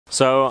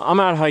So I'm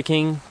out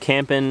hiking,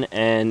 camping,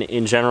 and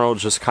in general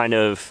just kind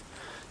of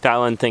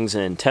dialing things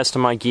in,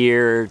 testing my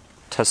gear,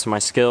 testing my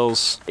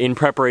skills in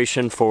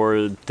preparation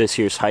for this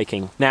year's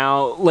hiking.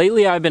 Now,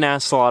 lately I've been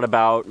asked a lot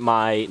about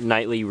my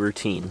nightly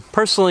routine.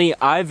 Personally,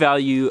 I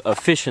value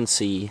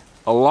efficiency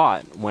a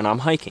lot when I'm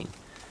hiking.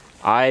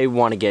 I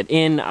want to get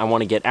in, I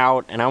want to get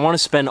out, and I want to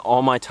spend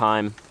all my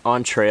time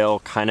on trail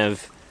kind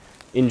of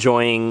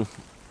enjoying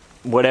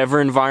whatever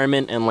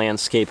environment and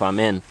landscape I'm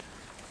in.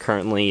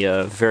 Currently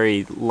a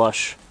very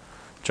lush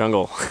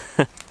jungle.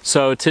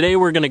 So today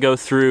we're going to go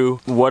through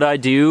what I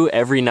do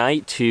every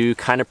night to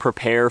kind of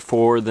prepare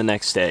for the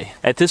next day.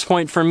 At this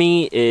point for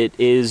me, it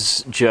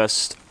is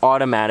just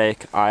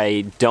automatic.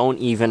 I don't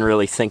even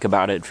really think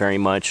about it very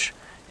much,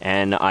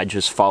 and I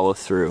just follow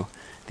through.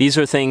 These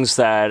are things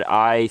that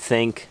I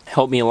think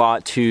help me a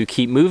lot to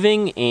keep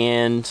moving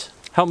and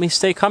help me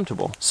stay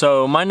comfortable.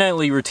 So my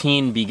nightly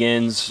routine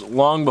begins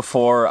long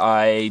before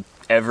I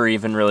ever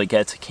even really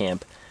get to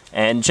camp,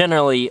 and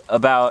generally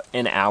about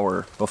an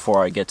hour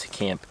before I get to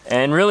camp.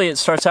 And really it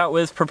starts out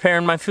with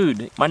preparing my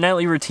food. My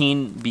nightly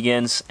routine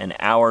begins an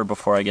hour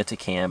before I get to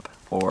camp,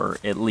 or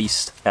at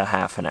least a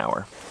half an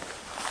hour.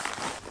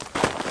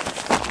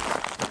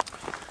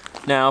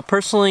 Now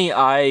personally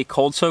I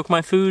cold soak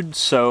my food,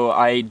 so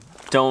I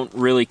don't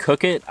really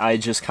cook it. I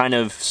just kind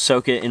of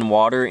soak it in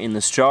water in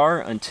this jar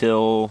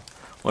until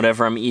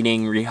whatever I'm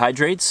eating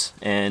rehydrates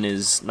and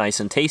is nice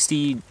and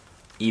tasty,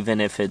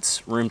 even if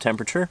it's room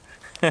temperature.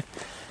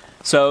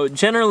 So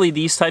generally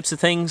these types of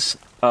things,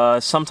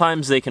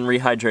 sometimes they can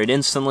rehydrate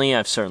instantly.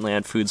 I've certainly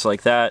had foods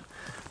like that.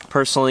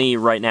 Personally,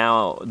 right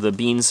now, the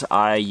beans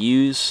I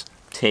use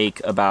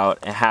take about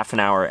a half an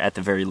hour at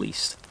the very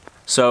least.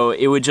 So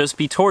it would just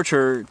be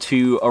torture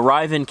to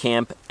arrive in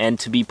camp and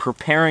to be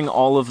preparing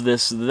all of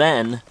this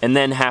then, and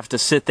then have to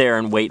sit there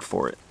and wait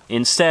for it.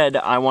 Instead,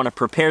 I want to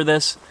prepare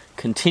this,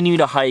 continue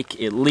to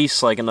hike at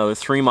least like another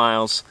 3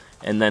 miles,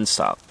 and then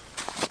stop.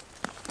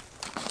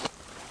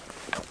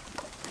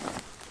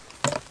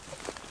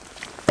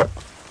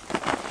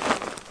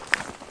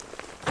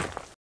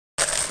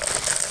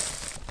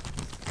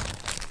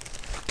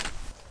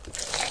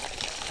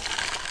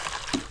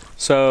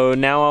 So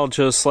now I'll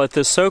just let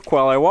this soak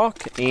while I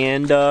walk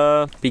and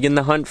begin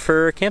the hunt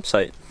for a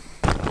campsite.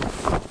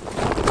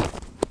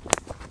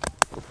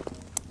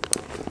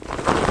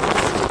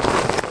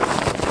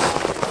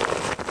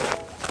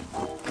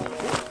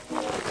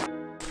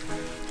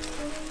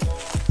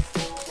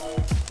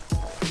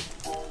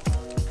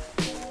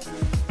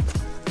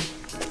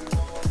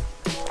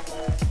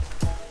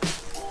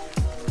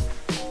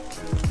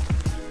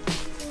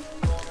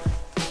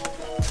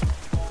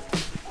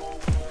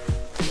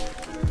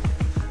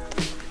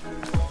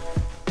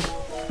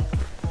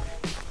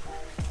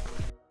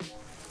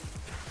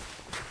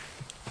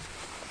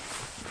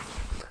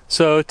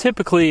 So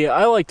typically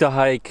I like to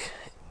hike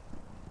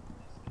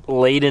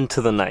late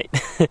into the night.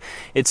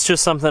 It's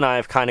just something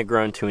I've kind of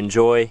grown to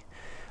enjoy.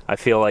 I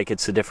feel like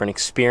it's a different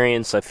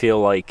experience. I feel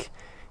like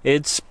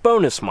it's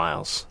bonus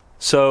miles.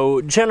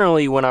 So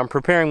generally when I'm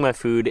preparing my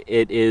food,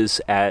 it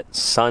is at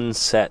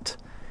sunset.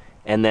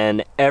 And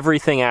then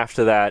everything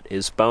after that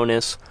is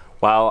bonus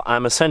while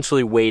I'm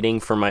essentially waiting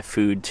for my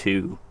food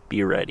to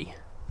be ready.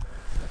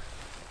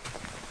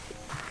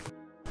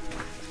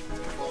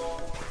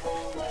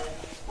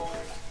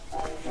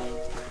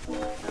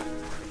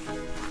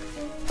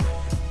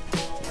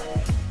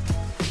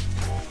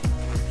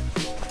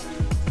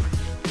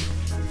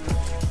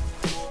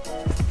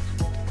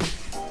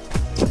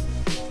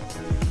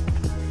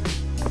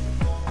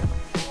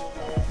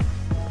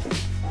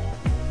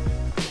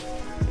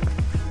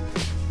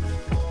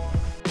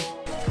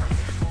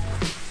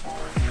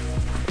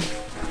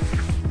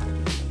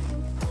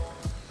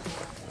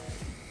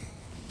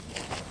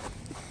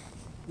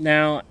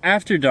 Now,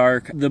 after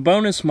dark, the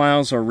bonus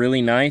miles are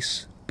really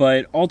nice,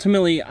 but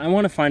ultimately I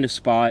want to find a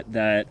spot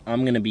that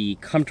I'm going to be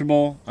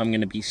comfortable, I'm going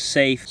to be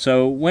safe.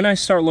 So when I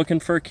start looking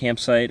for a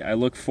campsite, I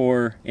look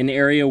for an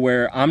area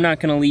where I'm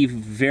not going to leave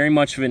very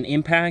much of an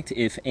impact,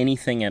 if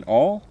anything at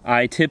all.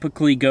 I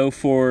typically go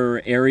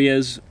for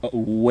areas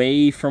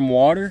away from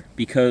water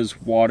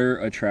because water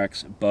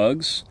attracts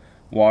bugs,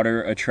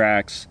 water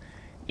attracts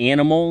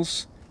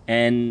animals,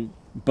 and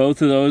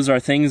both of those are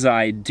things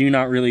I do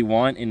not really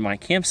want in my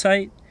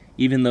campsite,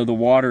 even though the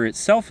water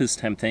itself is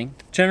tempting.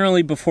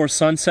 Generally before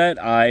sunset,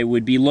 I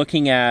would be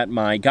looking at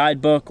my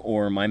guidebook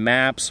or my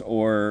maps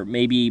or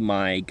maybe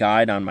my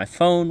guide on my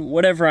phone,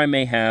 whatever I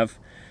may have,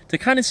 to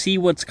kind of see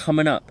what's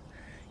coming up.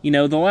 You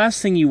know, the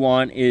last thing you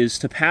want is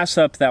to pass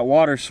up that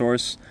water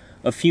source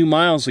a few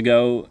miles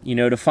ago, you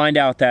know, to find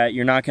out that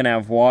you're not going to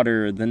have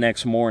water the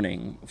next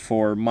morning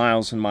for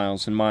miles and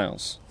miles and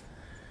miles.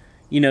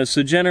 You know,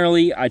 so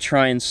generally I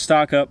try and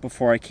stock up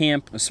before I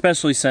camp,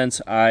 especially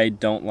since I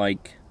don't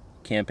like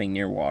camping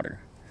near water.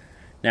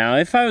 Now,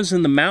 if I was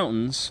in the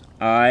mountains,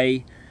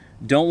 I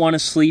don't want to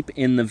sleep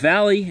in the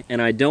valley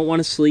and I don't want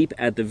to sleep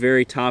at the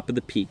very top of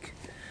the peak.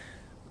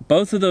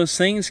 Both of those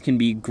things can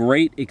be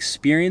great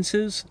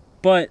experiences,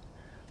 but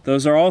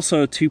those are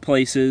also two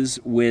places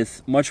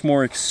with much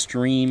more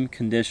extreme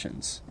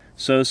conditions.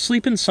 So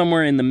sleeping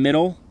somewhere in the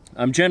middle,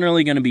 I'm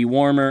generally going to be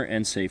warmer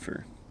and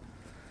safer.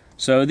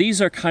 So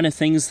these are kind of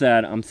things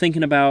that I'm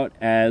thinking about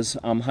as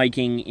I'm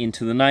hiking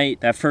into the night.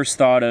 That first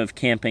thought of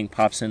camping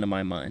pops into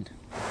my mind.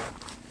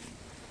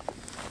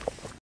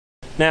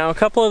 Now, a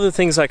couple other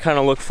things I kind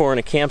of look for in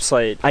a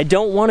campsite. I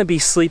don't want to be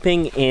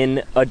sleeping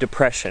in a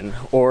depression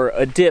or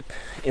a dip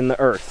in the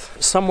earth,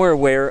 somewhere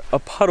where a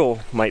puddle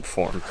might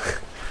form.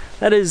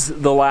 That is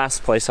the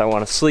last place I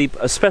want to sleep,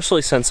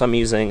 especially since I'm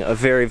using a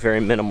very, very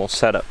minimal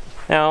setup.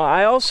 Now,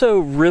 I also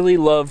really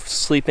love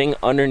sleeping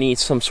underneath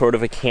some sort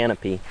of a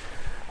canopy,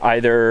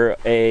 either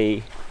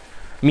a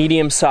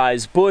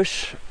medium-sized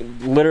bush,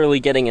 literally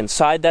getting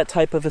inside that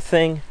type of a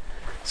thing,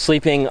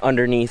 sleeping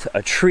underneath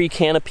a tree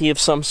canopy of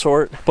some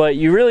sort, but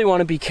you really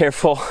want to be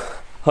careful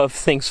of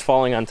things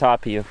falling on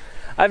top of you.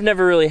 I've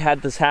never really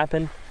had this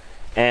happen,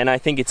 and I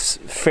think it's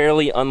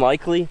fairly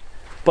unlikely,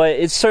 but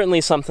it's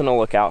certainly something to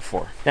look out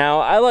for.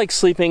 Now, I like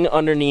sleeping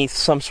underneath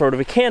some sort of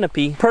a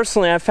canopy.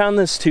 Personally, I found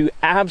this to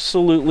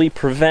absolutely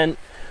prevent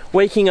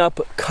waking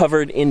up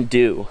covered in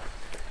dew.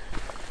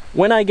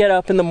 When I get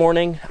up in the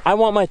morning, I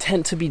want my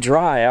tent to be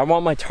dry, I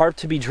want my tarp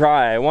to be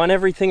dry, I want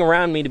everything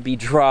around me to be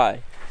dry.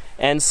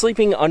 And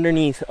sleeping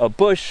underneath a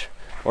bush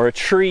or a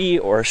tree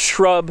or a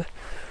shrub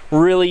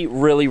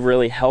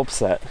really helps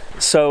that.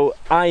 So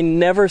I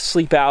never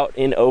sleep out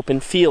in open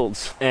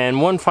fields.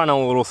 And one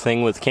final little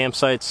thing with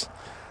campsites,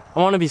 I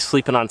want to be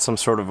sleeping on some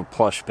sort of a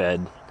plush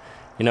bed.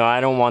 You know,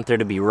 I don't want there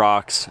to be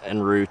rocks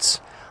and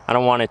roots. I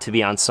don't want it to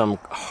be on some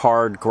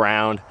hard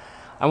ground.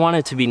 I want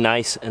it to be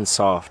nice and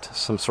soft,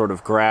 some sort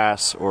of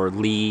grass or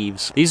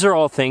leaves. These are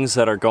all things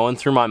that are going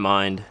through my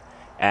mind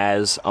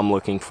as I'm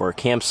looking for a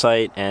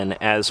campsite and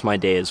as my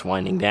day is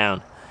winding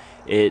down.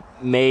 It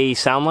may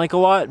sound like a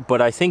lot,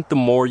 but I think the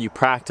more you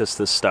practice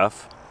this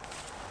stuff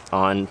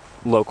on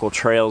local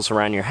trails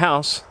around your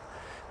house,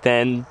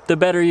 then the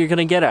better you're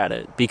gonna get at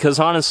it. Because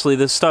honestly,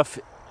 this stuff,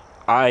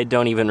 I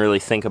don't even really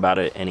think about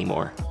it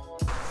anymore.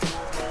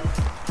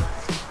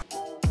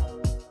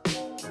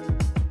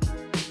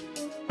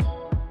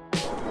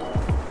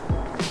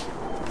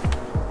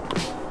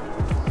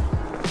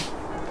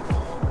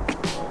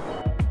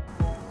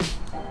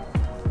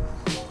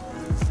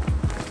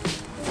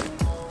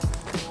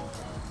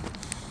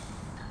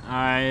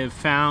 I've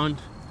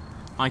found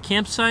my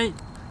campsite.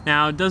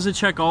 Now, does it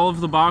check all of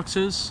the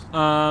boxes?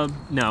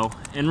 No.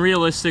 And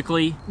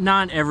realistically,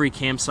 not every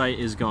campsite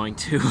is going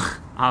to.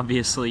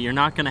 Obviously, you're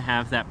not gonna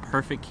have that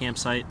perfect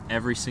campsite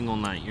every single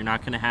night. You're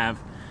not gonna have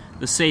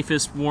the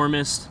safest,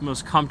 warmest,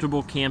 most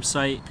comfortable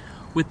campsite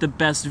with the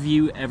best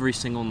view every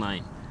single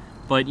night.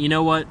 But you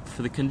know what?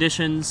 For the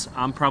conditions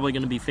I'm probably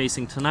gonna be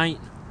facing tonight,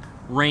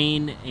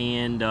 rain,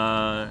 and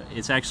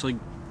it's actually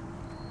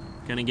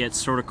gonna get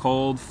sort of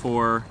cold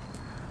for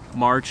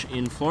March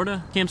in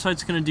Florida.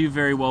 Campsite's gonna do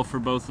very well for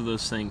both of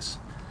those things.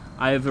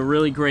 I have a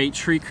really great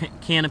tree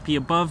canopy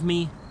above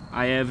me.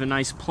 I have a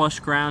nice plush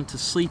ground to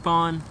sleep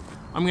on.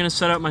 I'm gonna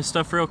set up my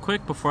stuff real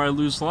quick before I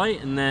lose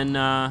light, and then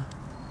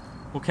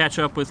we'll catch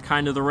up with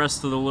kind of the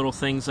rest of the little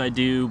things I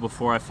do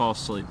before I fall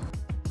asleep.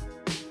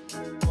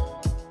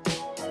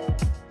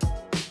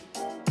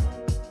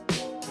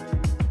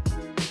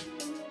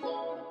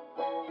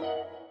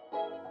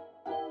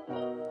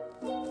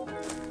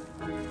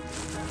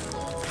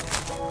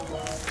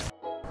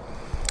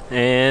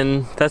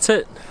 And that's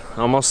it.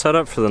 Almost set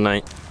up for the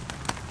night.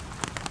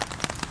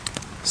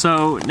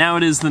 So now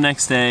it is the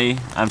next day.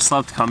 I've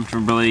slept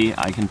comfortably.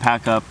 I can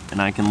pack up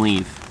and I can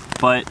leave.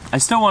 But I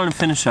still want to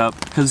finish up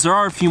because there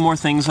are a few more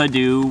things I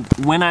do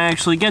when I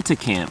actually get to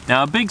camp.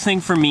 Now, a big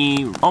thing for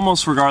me,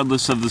 almost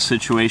regardless of the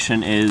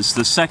situation, is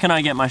the second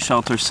I get my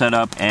shelter set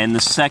up and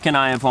the second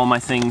I have all my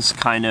things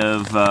kind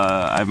of,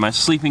 I have my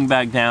sleeping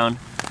bag down,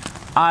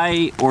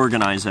 I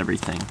organize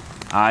everything.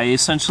 I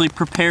essentially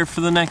prepare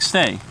for the next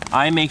day.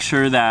 I make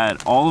sure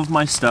that all of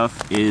my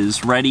stuff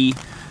is ready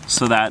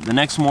so that the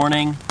next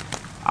morning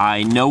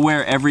I know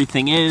where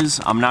everything is,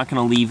 I'm not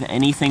gonna leave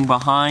anything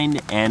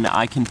behind, and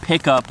I can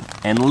pick up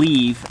and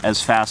leave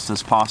as fast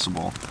as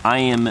possible. I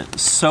am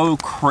so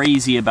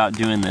crazy about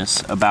doing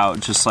this, about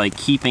just like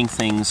keeping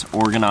things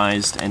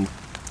organized and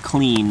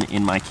clean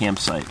in my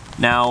campsite.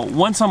 Now,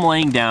 once I'm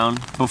laying down,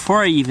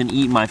 before I even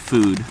eat my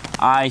food,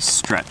 I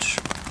stretch.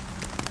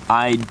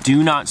 I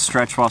do not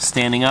stretch while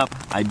standing up,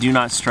 I do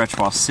not stretch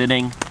while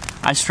sitting,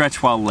 I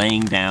stretch while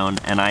laying down,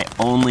 and I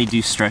only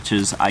do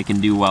stretches I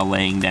can do while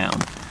laying down.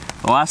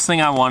 The last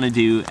thing I want to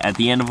do at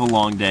the end of a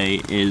long day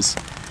is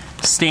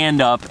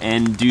stand up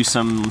and do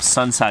some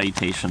sun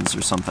salutations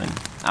or something.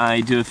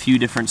 I do a few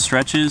different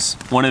stretches,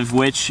 one of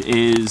which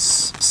is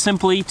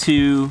simply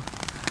to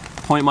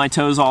point my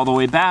toes all the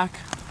way back,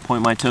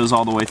 point my toes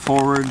all the way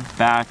forward,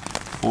 back,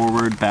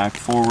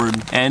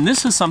 forward, and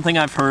this is something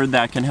I've heard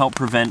that can help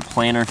prevent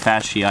plantar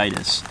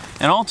fasciitis.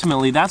 And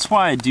ultimately, that's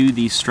why I do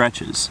these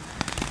stretches.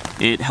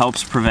 It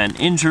helps prevent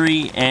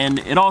injury, and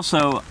it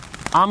also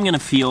I'm gonna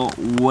feel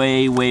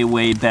way, way,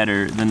 way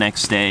better the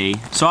next day.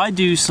 So I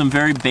do some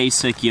very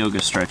basic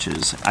yoga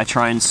stretches. I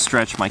try and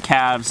stretch my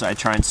calves, I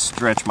try and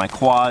stretch my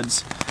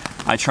quads,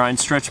 I try and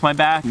stretch my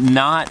back.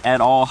 Not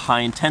at all high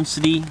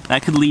intensity.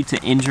 That could lead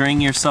to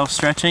injuring yourself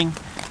stretching.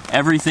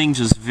 Everything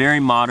just very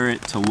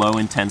moderate to low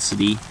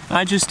intensity.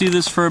 I just do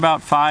this for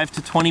about 5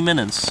 to 20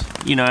 minutes,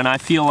 you know, and I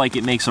feel like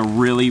it makes a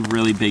really,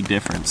 really big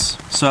difference.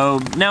 So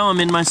now I'm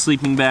in my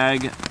sleeping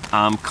bag,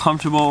 I'm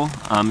comfortable,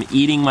 I'm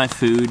eating my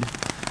food.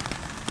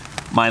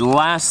 My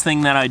last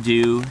thing that I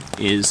do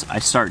is I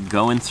start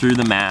going through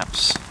the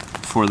maps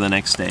for the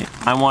next day.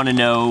 I want to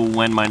know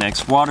when my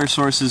next water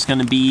source is going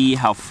to be,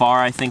 how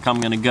far I think I'm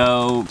going to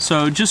go.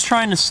 So just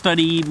trying to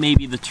study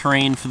maybe the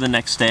terrain for the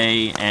next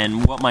day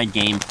and what my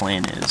game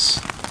plan is.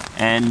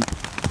 And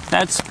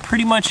that's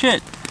pretty much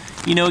it.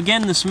 You know,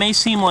 again, this may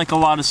seem like a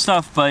lot of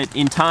stuff, but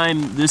in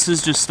time, this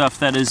is just stuff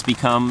that has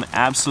become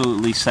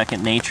absolutely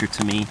second nature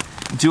to me.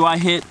 Do I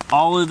hit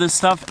all of this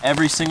stuff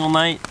every single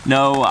night?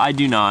 No, I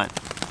do not.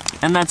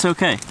 And that's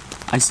okay.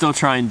 I still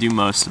try and do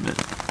most of it.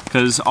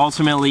 Because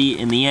ultimately,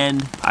 in the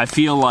end, I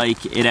feel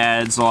like it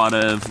adds a lot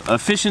of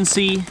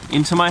efficiency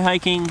into my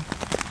hiking.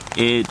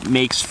 It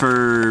makes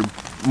for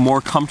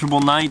more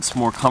comfortable nights,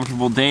 more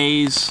comfortable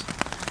days.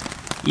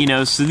 You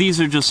know, so these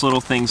are just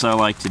little things I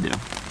like to do.